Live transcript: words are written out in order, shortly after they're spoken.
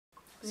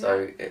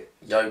So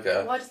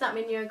yoga. Why does that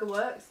mean yoga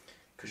works?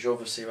 Because you're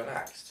obviously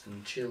relaxed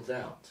and chilled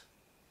out.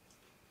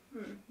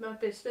 Might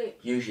be asleep.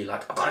 Usually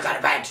like, I've got to go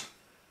to bed.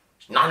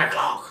 It's 9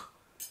 o'clock.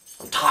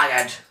 I'm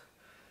tired.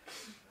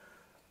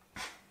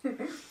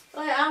 I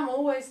am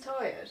always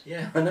tired.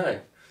 Yeah, I know.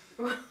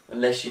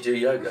 Unless you do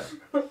yoga.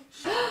 You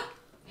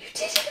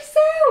did it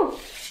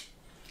yourself!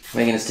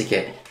 Where are you going to stick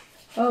it?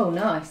 Oh,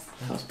 nice.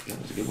 That was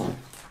a good one.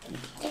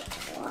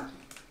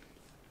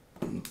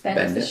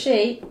 Bend the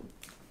sheet.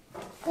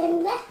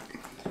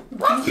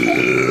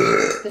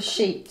 The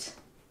sheet.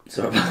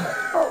 Sorry.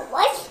 Oh,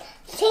 what's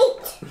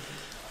sheet?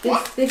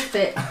 This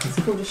bit is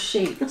called a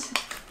sheet.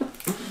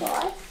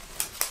 What?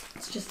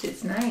 It's just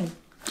its name.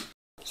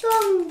 What's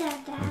wrong,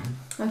 Dada?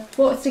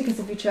 What stickers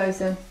have you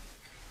chosen?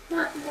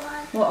 Not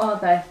one. What are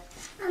they?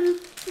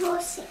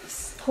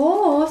 Horses.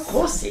 Horse.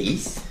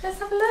 Horses? Let's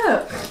have a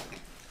look.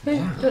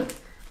 Look.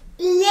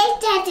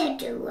 Let Dada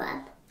do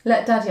one.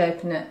 Let Daddy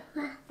open it.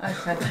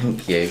 Okay.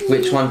 Thank you.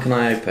 Which one can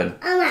I open?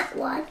 I like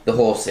one. The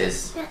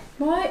horses.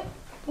 Why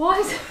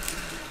is it?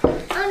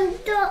 I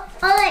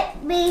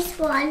like these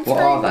ones.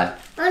 What are they?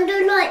 I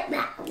don't like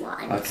that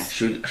one. Okay,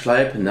 shall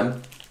I open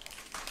them?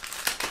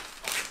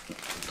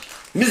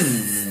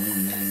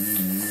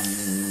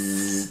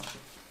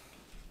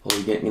 Oh,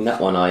 you're getting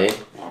that one, are you?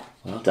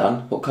 Well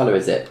done. What colour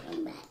is it?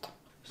 Red.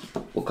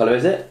 What colour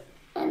is it?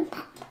 And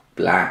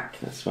Black,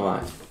 that's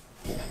right.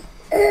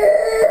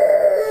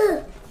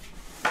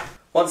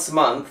 Once a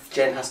month,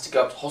 Jen has to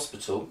go up to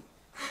hospital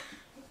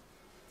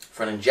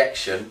for an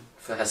injection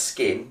for her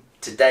skin.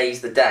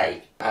 Today's the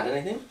day. Add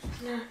anything?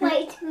 No.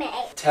 wait a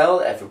minute.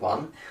 Tell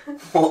everyone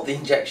what the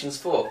injection's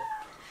for.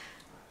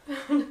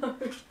 No.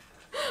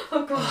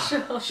 I've gone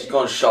shy. She's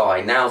gone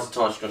shy. Now's the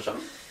time she's gone shy.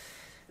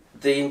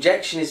 The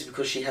injection is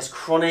because she has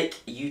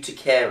chronic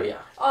urticaria.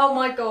 Oh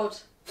my god.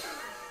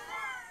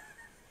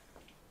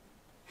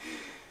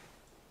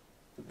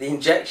 The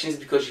injection is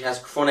because she has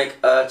chronic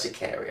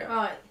urticaria.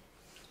 Right.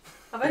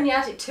 I've only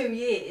had it 2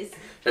 years.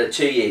 So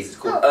 2 years. It's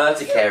called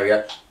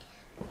urticaria.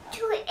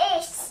 2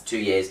 is. 2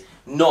 years.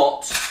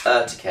 Not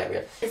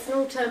urticaria. It's an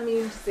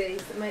autoimmune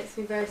disease that makes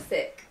me very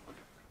sick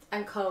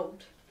and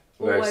cold.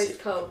 Very Always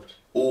sick. cold.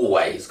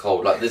 Always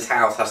cold. Like this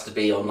house has to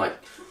be on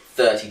like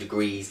 30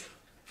 degrees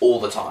all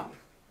the time.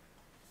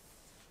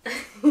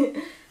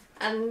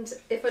 And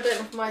if I don't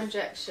have my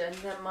injection,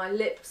 then my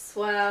lips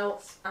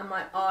swell and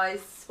my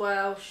eyes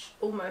swell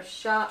almost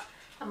shut,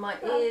 and my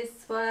ears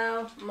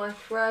swell, my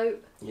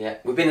throat. Yeah,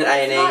 we've been at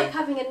A&E. It's like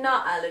having a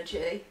nut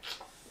allergy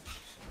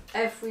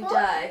every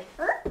day.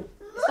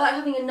 It's like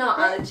having a nut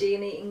allergy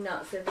and eating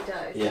nuts every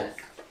day. Yeah.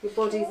 Your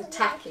body's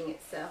attacking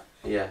itself.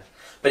 Yeah,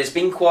 but it's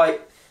been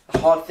quite a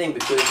hard thing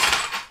because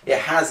it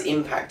has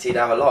impacted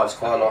our lives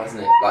quite a lot,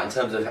 hasn't it? Like in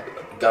terms of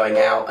going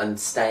out and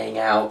staying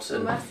out,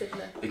 and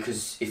Massively.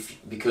 because if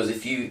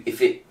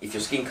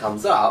your skin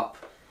comes up,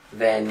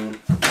 then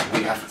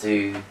we have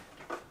to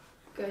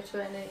Go to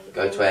A&E.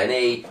 go to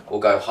A&E or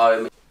go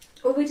home.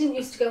 Well, we didn't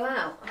used to go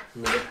out.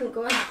 No. We couldn't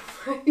go out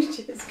for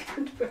ages,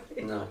 could we?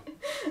 No,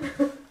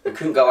 we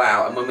couldn't go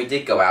out, and when we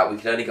did go out, we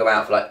could only go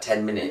out for like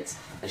 10 minutes,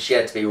 and she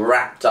had to be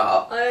wrapped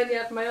up. I only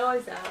had my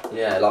eyes out.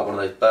 Yeah, like one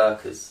of those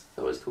burkas. Is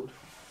that what it's called?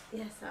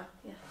 Yes,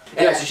 yeah.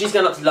 Anyway, so she's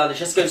going up to London.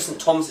 She has to go to St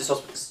Thomas's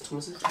Hospital. St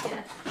Thomas's?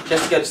 Yeah. She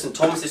has to go to St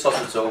Thomas's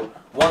Hospital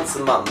once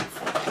a month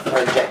for her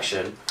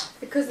injection.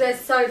 Because there's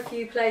so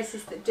few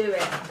places that do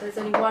it. There's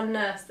only one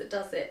nurse that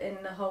does it in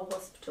the whole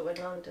hospital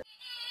in London.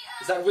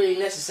 Is that really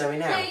necessary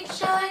now?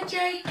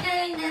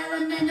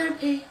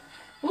 H-I-J-K-L-M-N-O-P.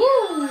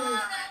 Woo!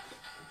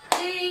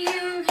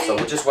 So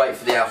we'll just wait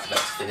for the alphabet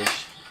to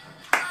finish.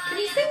 Can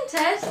you sing,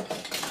 Ted?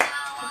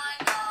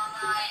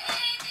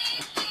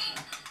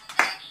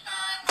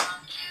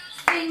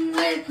 Sing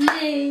with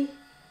me.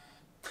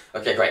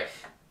 Okay, great.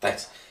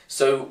 Thanks.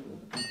 So,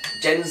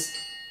 Jen's...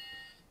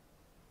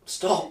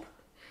 Stop!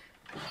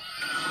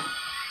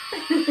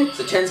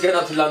 So Jen's going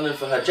up to London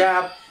for her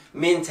jab.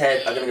 Me and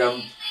Ted are going to go...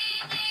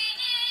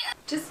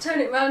 Just turn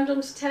it round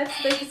onto Ted so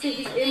they can see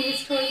he's in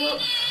his toy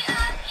box.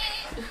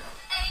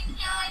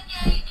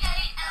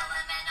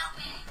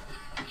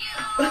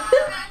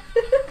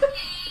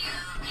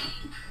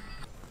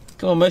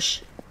 Come on,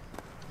 Mush.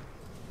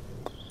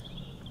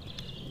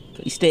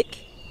 Got your stick.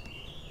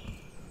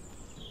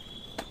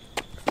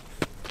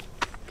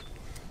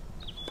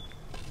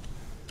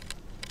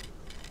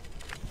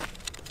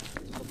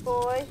 Good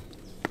boy.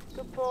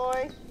 Good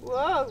boy.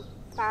 Whoa.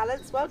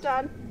 Balance. Well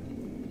done.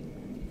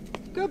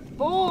 Good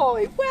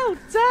boy. Well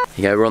done.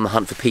 Here you go, we're on the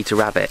hunt for Peter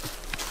Rabbit.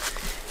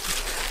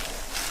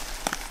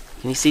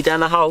 Can you see down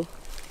the hole,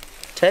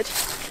 Ted?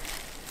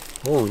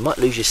 Oh, you might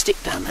lose your stick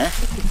down there.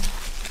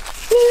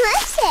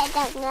 What's it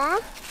down there?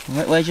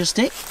 Where's your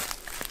stick?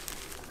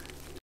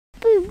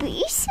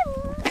 Boobies.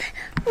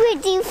 Where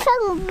do you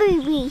find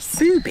boobies?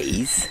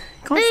 Boobies?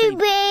 Boobies. You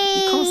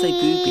can't say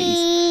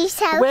boobies.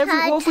 What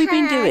have we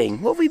been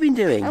doing? What have we been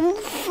doing?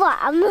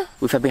 Fun.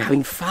 We've been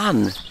having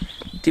fun.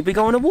 Did we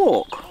go on a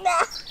walk?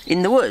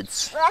 In the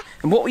woods?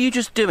 And what were you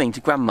just doing to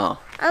Grandma?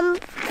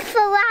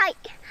 For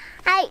like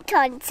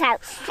acorns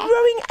out.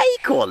 Throwing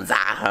acorns at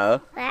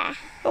her? Yeah.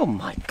 Oh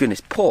my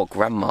goodness, poor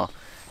grandma.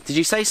 Did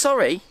you say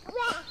sorry?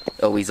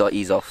 Oh, he's off.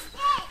 He's off.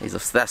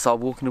 So that's our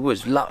walk in the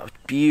woods.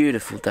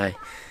 Beautiful day.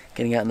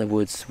 Getting out in the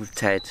woods with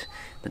Ted,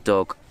 the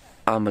dog.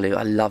 Unbelievable.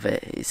 I love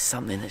it. It's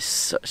something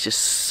that's just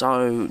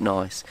so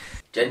nice.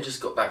 Jen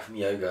just got back from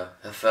yoga,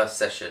 her first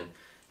session.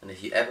 And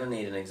if you ever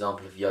need an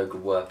example of yoga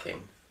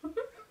working,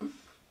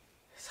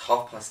 it's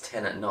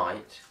 10:30 at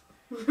night.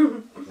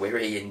 We're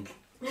eating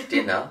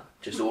dinner,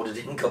 just ordered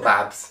in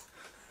kebabs.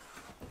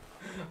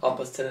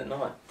 10:30 at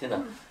night,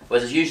 dinner.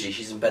 Whereas usually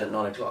she's in bed at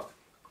 9 o'clock.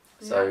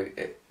 So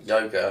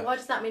yoga. Why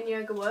does that mean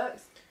yoga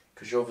works?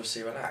 Because you're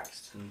obviously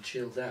relaxed and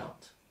chilled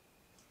out.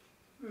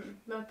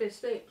 Might be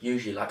asleep.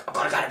 Usually like, I've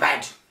got to go to bed.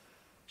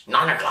 It's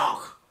 9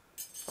 o'clock.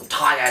 I'm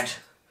tired.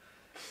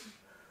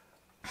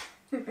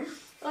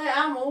 I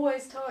am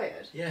always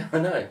tired. Yeah, I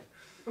know.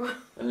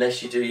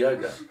 Unless you do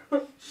yoga.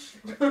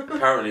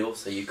 Apparently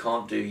also you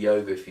can't do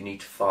yoga if you need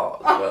to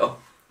fart as well.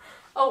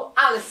 Oh,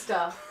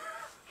 Alistair.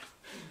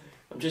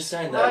 I'm just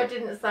saying Well, that. I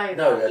didn't say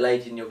No, that. a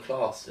lady in your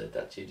class said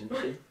that to you,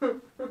 didn't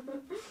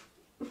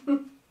she?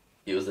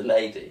 It was a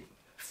lady.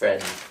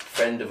 Friend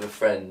of a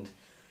friend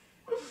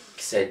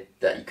said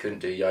that you couldn't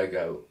do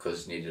yoga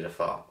because you needed a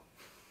fart.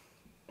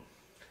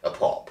 A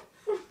pop.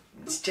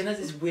 Do you know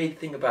this weird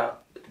thing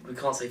about we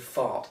can't say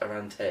fart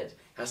around Ted? It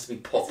has to be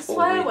pop It's a or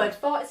swear wee. word.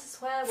 Fart is a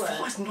swear word.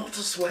 Fart is not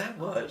a swear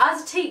word.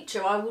 As a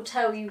teacher, I will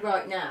tell you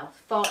right now,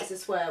 fart is a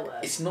swear word.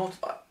 It's not.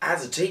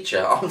 As a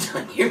teacher, I'm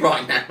telling you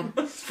right now,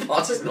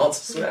 fart is not a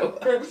swear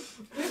word.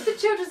 If the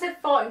children said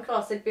fart in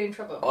class, they'd be in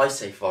trouble. I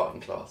say fart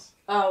in class.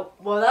 Oh,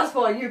 well, that's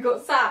why you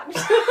got sacked.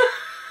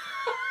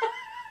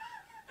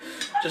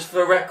 Just for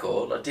the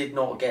record, I did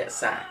not get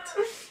sacked.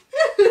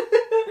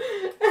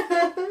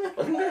 I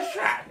didn't get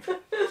sacked.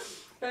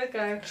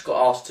 Okay. Just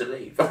got asked to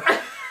leave.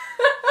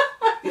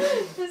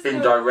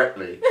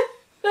 Indirectly.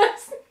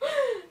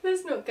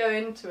 Let's not go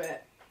into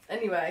it.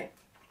 Anyway.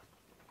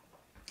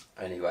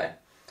 Anyway,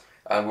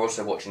 we're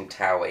also watching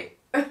Towie.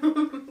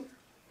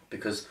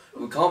 Because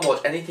we can't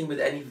watch anything with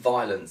any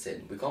violence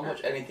in. We can't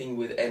watch anything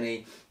with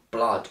any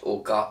blood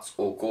or guts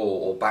or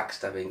gore or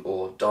backstabbing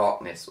or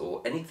darkness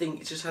or anything.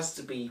 It just has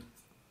to be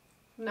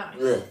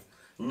Nice.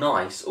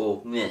 nice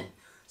or meh.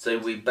 So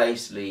we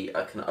basically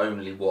can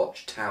only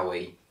watch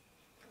Towie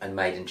and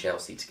Made in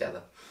Chelsea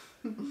together.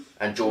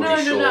 And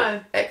Geordie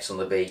Shore, X on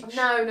the Beach.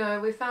 No,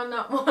 we found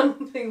that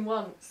one thing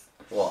once.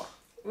 What?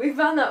 We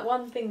found that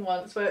one thing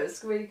once where it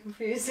was really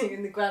confusing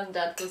and the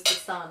granddad was the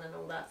son and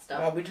all that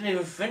stuff. Oh, we didn't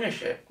even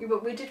finish it. Yeah,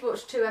 but we did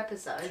watch 2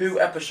 episodes. 2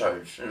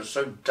 episodes. It was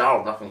so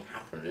dull, nothing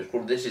happened. It's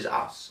called This Is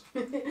Us.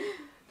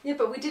 Yeah,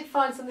 but we did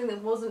find something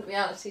that wasn't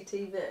reality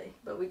TV,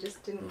 but we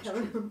just didn't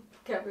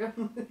carry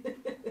on with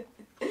it.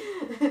 Well,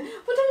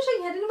 don't shake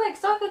your head anyway,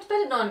 because I go to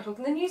bed at 9 o'clock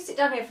and then you sit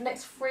down here for the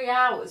next 3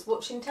 hours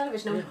watching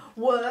television and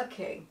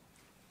working.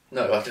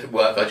 No, I don't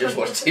work, I just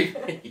watch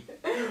TV.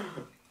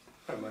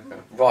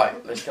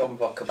 Right, let's get on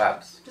with our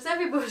kebabs. Does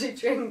everybody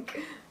drink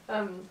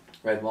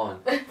Red wine.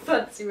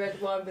 fancy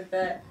red wine with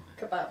their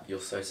kebab? You're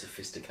so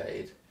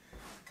sophisticated.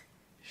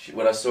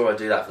 When I saw her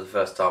do that for the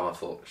first time, I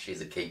thought,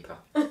 she's a keeper.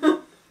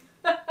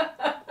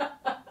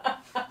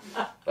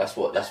 That's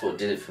what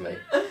did it for me.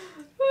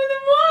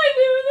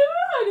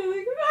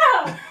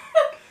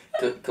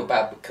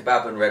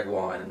 Kebab and red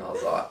wine, and I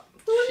was like,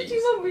 what did you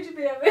want me to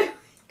be having?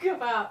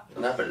 Kebab.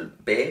 No,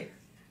 but beer.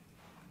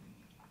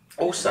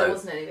 Also, There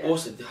wasn't any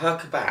beer. Her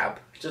kebab,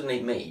 she doesn't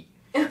eat meat,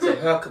 so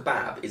her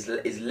kebab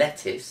is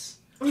lettuce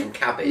and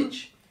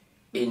cabbage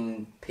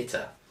in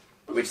pitta,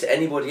 which to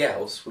anybody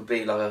else would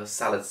be like a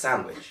salad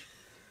sandwich,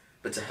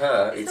 but to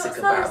her it's a not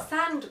kebab. not a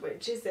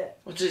sandwich, is it?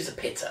 Well, it's a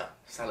pitta,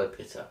 salad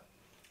pitta.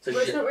 So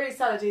Well, it's not really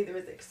salad either,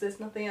 is it? Because there's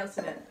nothing else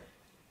in it.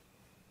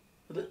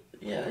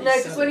 yeah. No,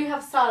 because when you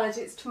have salad,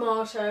 it's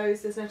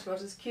tomatoes. There's no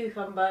tomatoes.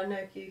 Cucumber, no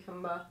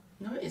cucumber.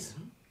 No, it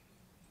isn't.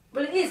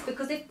 Well, it is,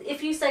 because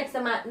if you say to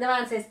the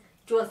man says,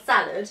 "Do you want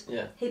salad?"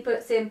 Yeah. He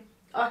puts in.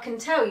 I can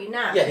tell you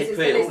now. Yeah, 'cause he'd it's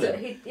put the it all list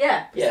in.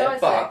 Yeah, Yeah, precisely.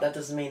 but that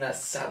doesn't mean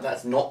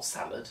that's not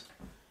salad.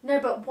 No,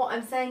 but what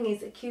I'm saying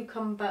is a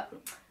cucumber,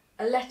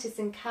 a lettuce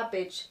and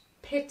cabbage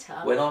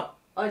pitta. When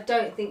I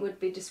don't think would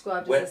be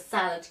described When- as a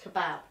salad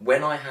kebab.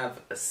 when I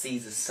have a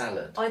Caesar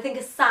salad, I think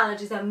a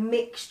salad is a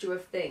mixture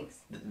of things.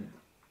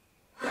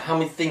 how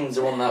many things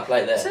are on that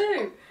plate there?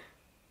 2.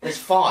 There's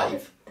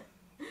 5.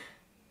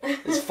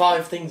 There's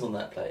 5 things on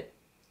that plate.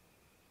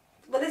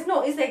 But there's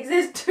not, is there? 'Cause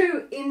there's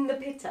 2 in the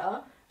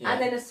pitta Yeah.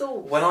 and then a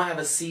sauce. When I have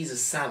a Caesar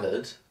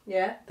salad,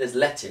 Yeah. there's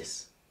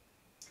lettuce.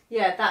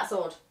 Yeah, that's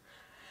odd.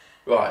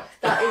 Right.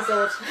 That is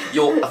odd.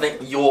 I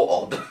think you're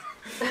odd.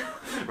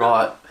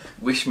 Right.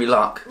 Wish me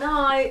luck.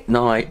 Night.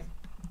 Night.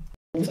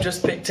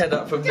 Just picked Ted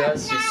up from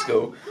nursery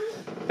school.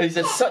 He's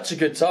had such a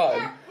good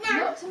time.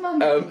 Not to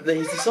mum.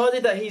 He's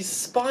decided that he's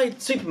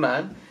spied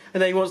Superman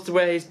and then he wants to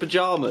wear his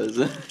pyjamas.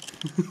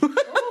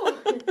 Oh,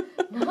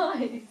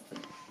 nice.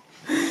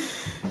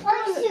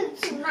 I'm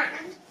Superman.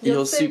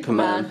 You're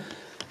Superman.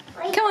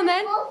 Come on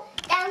then.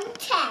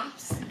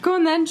 Downstairs. Go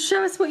on then,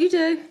 show us what you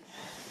do.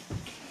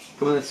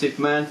 Come on then,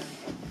 Superman.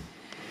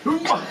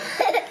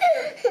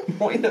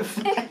 What in the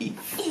face?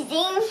 It's in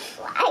the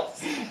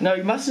face. No,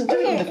 you mustn't do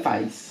it in the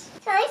face.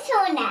 So I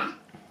saw that.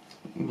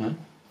 No.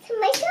 So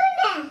I saw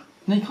that.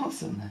 No, you can't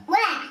sit on there.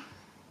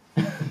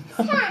 Where?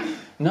 Sam.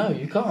 No,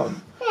 you can't.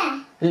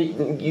 Where?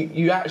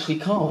 You actually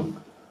can't.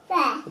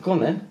 Where? Go on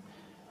then.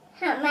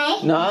 Help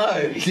me.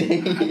 No,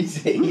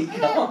 see, you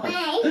Help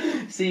can't.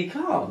 me. See, you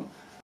can't.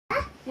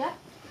 Yeah.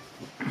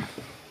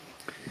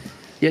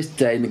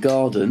 Yesterday in the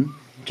garden,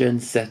 Jen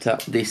set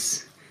up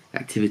this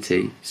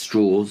activity,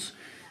 straws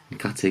and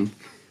cutting,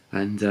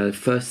 and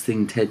first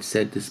thing Ted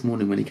said this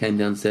morning when he came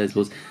downstairs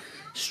was,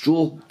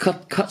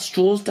 cut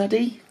straws,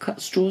 Daddy?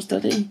 Cut straws,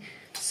 Daddy?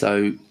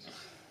 So,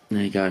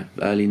 there you go,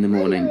 early in the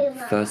morning,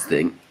 first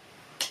thing,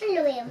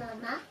 Hello,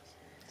 Mama.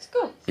 It's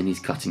good. and he's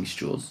cutting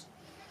straws.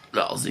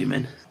 I'll zoom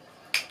in.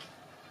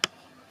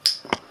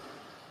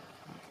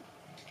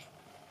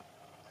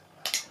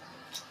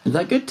 Is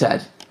that good,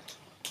 Ted?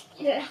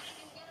 Yeah.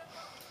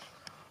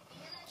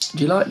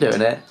 Do you like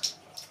doing it?